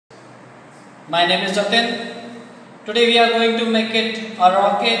My name is Jatin. Today we are going to make it a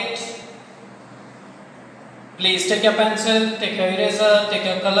rocket. Please take your pencil, take your eraser, take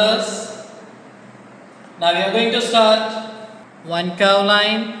your colors. Now we are going to start one curve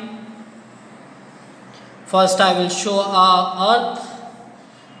line. First I will show our earth.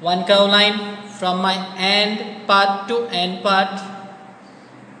 One curve line from my end part to end part.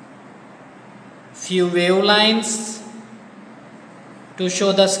 Few wave lines to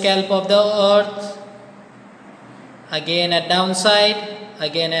show the scalp of the earth. Again at downside,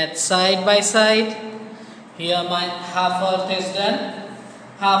 again at side by side. Here my half earth is done.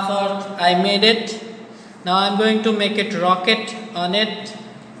 Half earth I made it. Now I am going to make it rocket on it.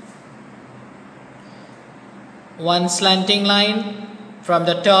 One slanting line from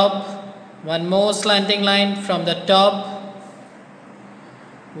the top. One more slanting line from the top.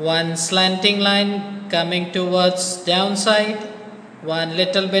 One slanting line coming towards downside. One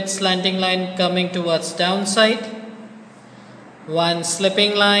little bit slanting line coming towards downside. One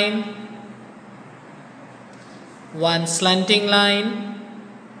slipping line. One slanting line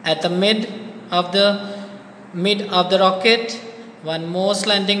at the mid of the rocket. One more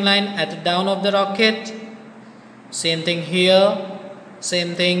slanting line at the down of the rocket. Same thing here.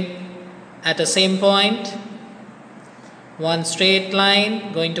 Same thing at the same point. One straight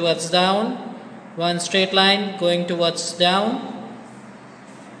line going towards down. One straight line going towards down.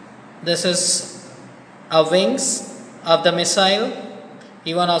 This is our wings of the missile,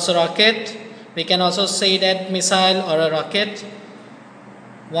 even also rocket. We can also say that missile or a rocket.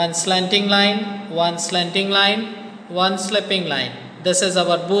 One slanting line, one slanting line, one slipping line. This is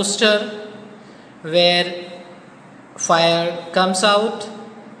our booster where fire comes out.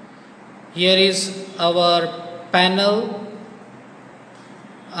 Here is our panel.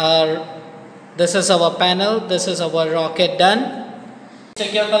 This is our panel. This is our rocket done.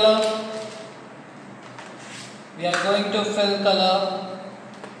 Check your color. We are going to fill color.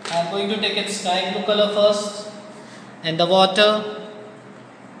 I am going to take it sky blue color first. And the water.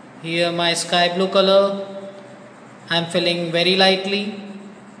 Here my sky blue color. I am filling very lightly.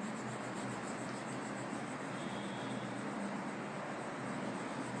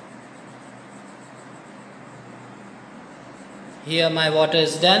 Here my water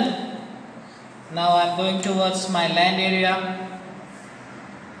is done. Now I am going towards my land area.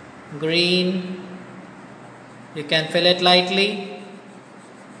 Green. You can fill it lightly.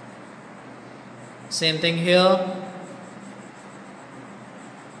 Same thing here.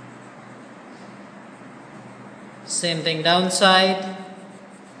 Same thing downside.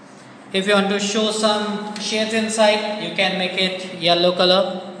 If you want to show some shades inside, you can make it yellow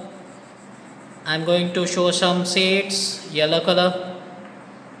color. I am going to show some shades, yellow color,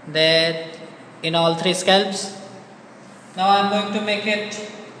 that in all three scalps. Now I am going to make it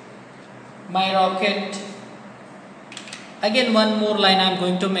my rocket. Again one more line I am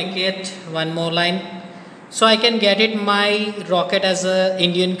going to make it, one more line. So I can get it my rocket as a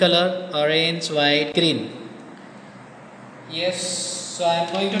Indian color, orange, white, green. Yes, so I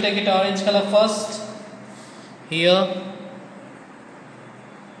am going to take it orange color first. Here.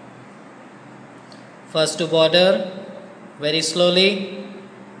 First to border, very slowly.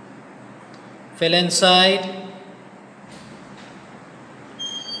 Fill inside.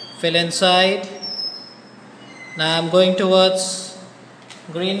 Fill inside. Now I am going towards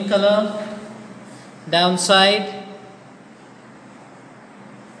green color, downside.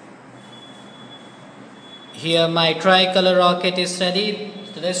 Here my tricolor rocket is ready.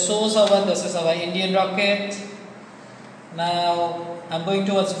 This is our Indian rocket. Now I am going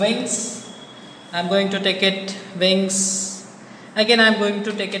towards wings. I am going to take it wings. Again I am going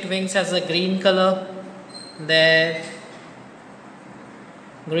to take it wings as a green color. There.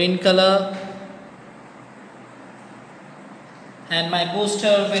 Green color. And my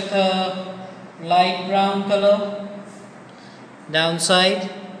booster with a light brown color. Downside.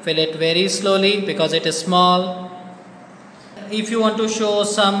 Fill it very slowly because it is small. If you want to show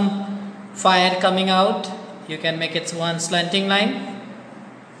some fire coming out, you can make it one slanting line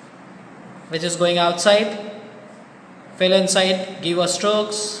which is going outside. Fill inside, give a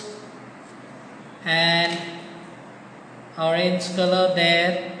strokes, and orange color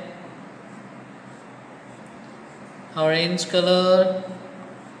there. Orange color.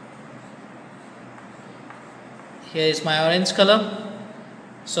 Here is my orange color.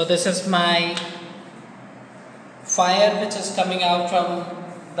 So this is my fire which is coming out from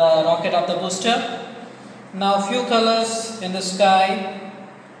the rocket of the booster. Now few colors in the sky.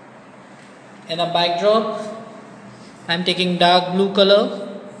 In a backdrop, I am taking dark blue color.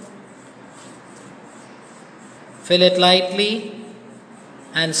 Fill it lightly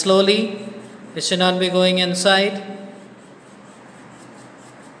and slowly. It should not be going inside.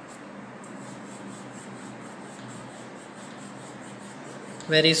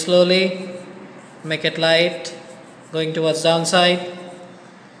 Very slowly, make it light, going towards downside.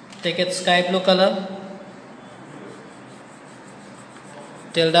 Take it sky blue color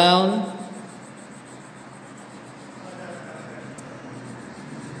till down.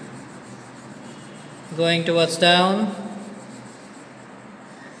 Going towards down,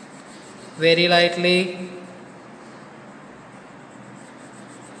 very lightly.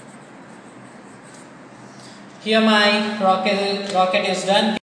 Here my rocket is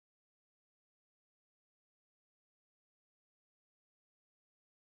done.